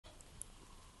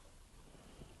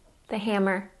the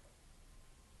hammer,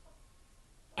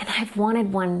 and I've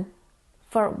wanted one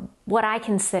for what I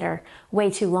consider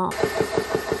way too long.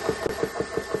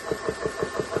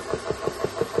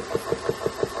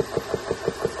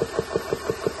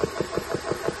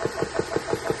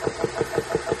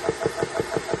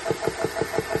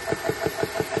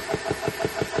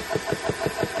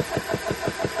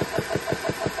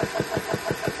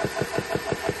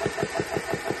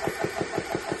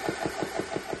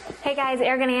 Hey guys,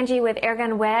 Airgun Angie with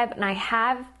AirgunWeb, and I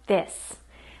have this.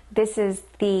 This is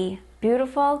the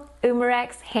beautiful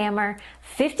Umarex hammer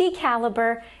 50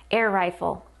 caliber air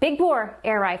rifle, big bore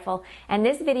air rifle, and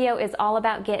this video is all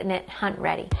about getting it hunt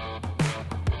ready.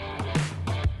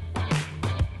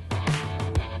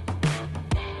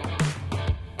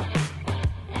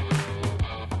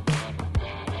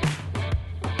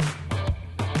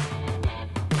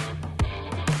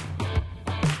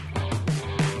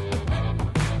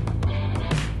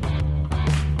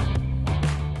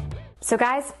 So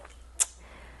guys,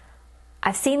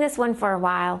 I've seen this one for a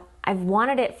while. I've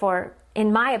wanted it for,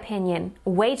 in my opinion,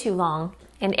 way too long.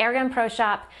 And Airgun Pro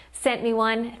Shop sent me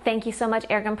one. Thank you so much,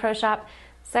 Airgun Pro Shop.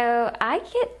 So I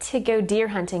get to go deer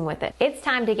hunting with it. It's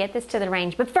time to get this to the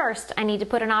range, but first I need to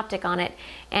put an optic on it.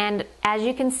 And as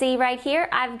you can see right here,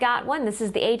 I've got one. This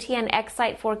is the ATN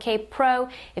X-Sight 4K Pro.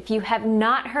 If you have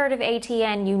not heard of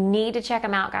ATN, you need to check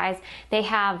them out, guys. They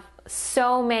have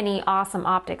so many awesome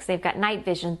optics. They've got night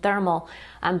vision, thermal,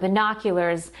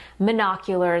 binoculars,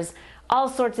 monoculars, all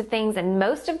sorts of things, and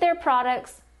most of their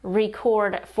products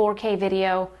record 4K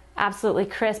video, absolutely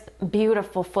crisp,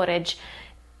 beautiful footage.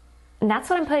 And that's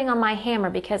what I'm putting on my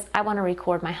hammer because I want to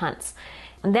record my hunts.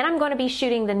 And then I'm going to be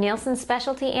shooting the Nielsen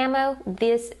specialty ammo.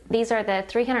 These are the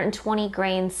 320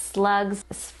 grain slugs.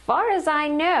 As far as I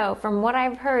know, from what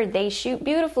I've heard, they shoot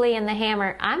beautifully in the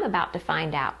hammer. I'm about to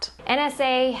find out.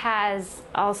 NSA has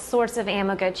all sorts of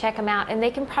ammo. Go check them out, and they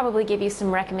can probably give you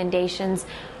some recommendations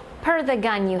per the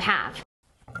gun you have.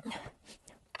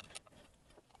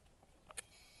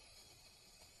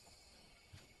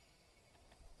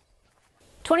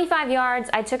 "25 yards,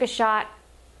 I took a shot,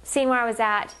 seen where I was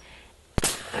at,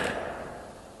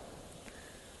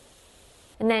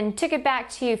 and then took it back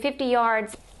to 50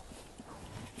 yards.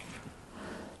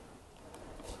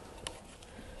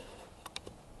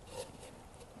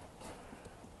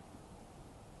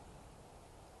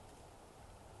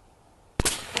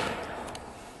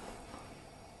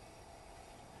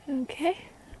 Okay.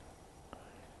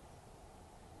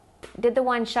 Did the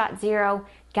 1-shot-0,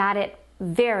 got it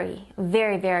very,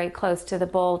 very, very close to the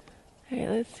bull. All right,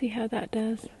 let's see how that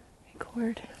does.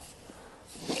 Record.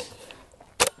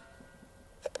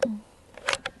 All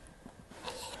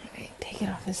right, take it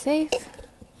off the safe.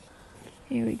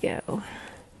 Here we go. All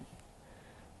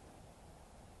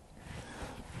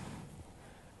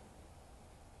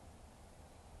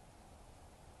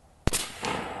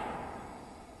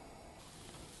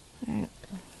right.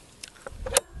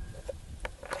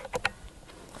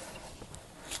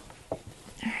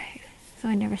 So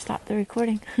I never stopped the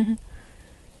recording.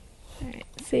 Alright,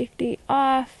 safety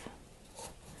off.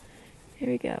 Here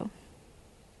we go.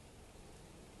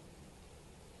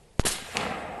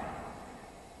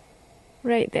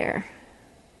 Right there.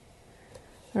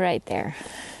 Right there.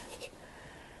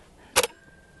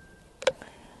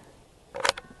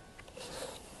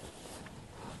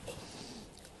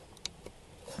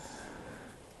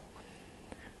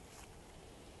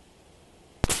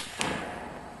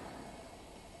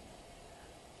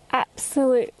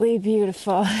 Absolutely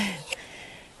beautiful.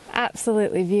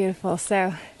 Absolutely beautiful.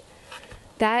 So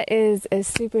that is a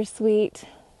super sweet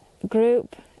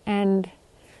group, and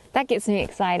that gets me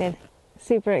excited.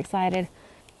 Super excited.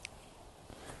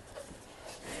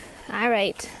 All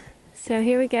right, so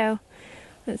here we go.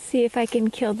 Let's see if I can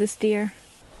kill this deer.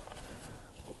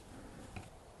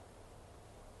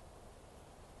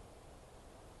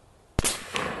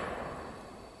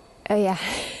 Oh yeah.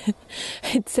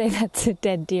 I'd say that's a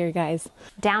dead deer, guys.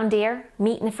 Down deer,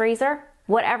 meat in the freezer,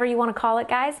 whatever you want to call it,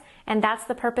 guys. And that's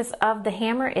the purpose of the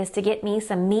hammer, is to get me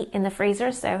some meat in the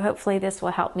freezer. So hopefully this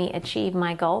will help me achieve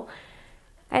my goal.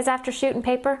 Guys, after shooting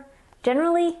paper,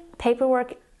 generally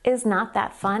paperwork is not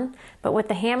that fun, but with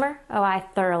the hammer, oh, I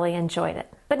thoroughly enjoyed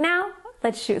it. But now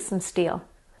let's shoot some steel.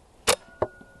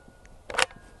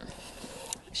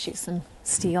 Shoot some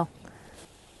steel.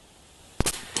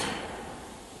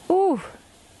 Ooh.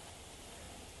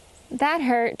 That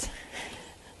hurt.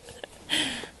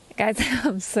 Guys,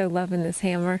 I'm so loving this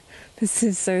hammer. This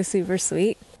is so super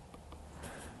sweet.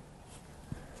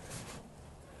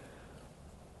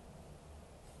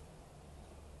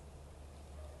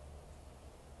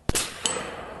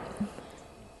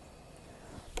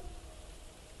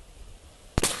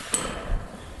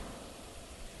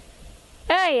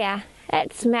 yeah,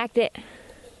 that smacked it.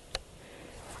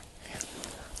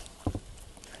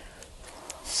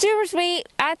 Super sweet.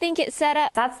 I think it's set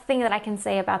up. That's the thing that I can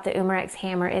say about the Umarex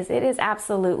hammer is it is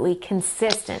absolutely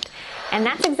consistent. And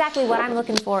that's exactly what I'm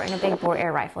looking for in a big bore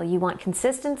air rifle. You want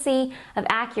consistency of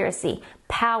accuracy,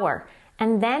 power,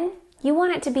 and then you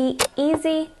want it to be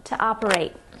easy to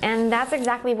operate. And that's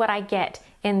exactly what I get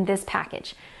in this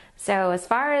package. So as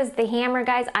far as the hammer,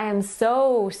 guys, I am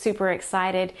so super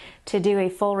excited to do a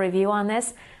full review on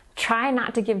this. Try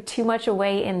not to give too much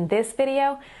away in this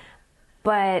video,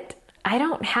 but I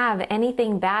don't have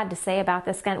anything bad to say about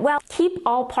this gun. Well, keep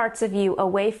all parts of you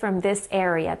away from this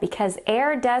area because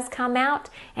air does come out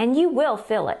and you will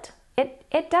feel it.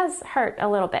 It does hurt a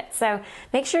little bit. So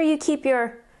make sure you keep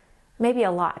your, maybe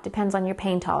a lot, depends on your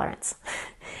pain tolerance.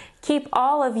 Keep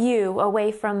all of you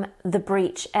away from the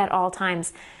breech at all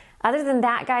times. Other than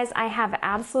that, guys, I have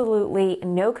absolutely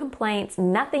no complaints,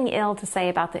 nothing ill to say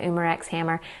about the Umarex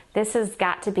hammer. This has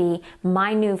got to be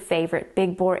my new favorite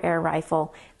big bore air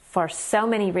rifle for so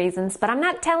many reasons, but I'm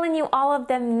not telling you all of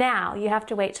them now. You have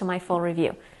to wait till my full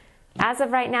review. As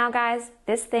of right now, guys,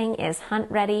 this thing is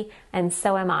hunt ready, and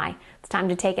so am I. It's time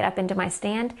to take it up into my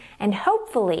stand and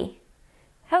hopefully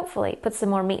put some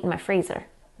more meat in my freezer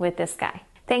with this guy.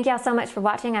 Thank y'all so much for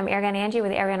watching. I'm Airgun Angie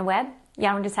with AirgunWeb.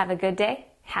 Y'all just have a good day.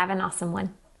 Have an awesome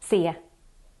one. See ya.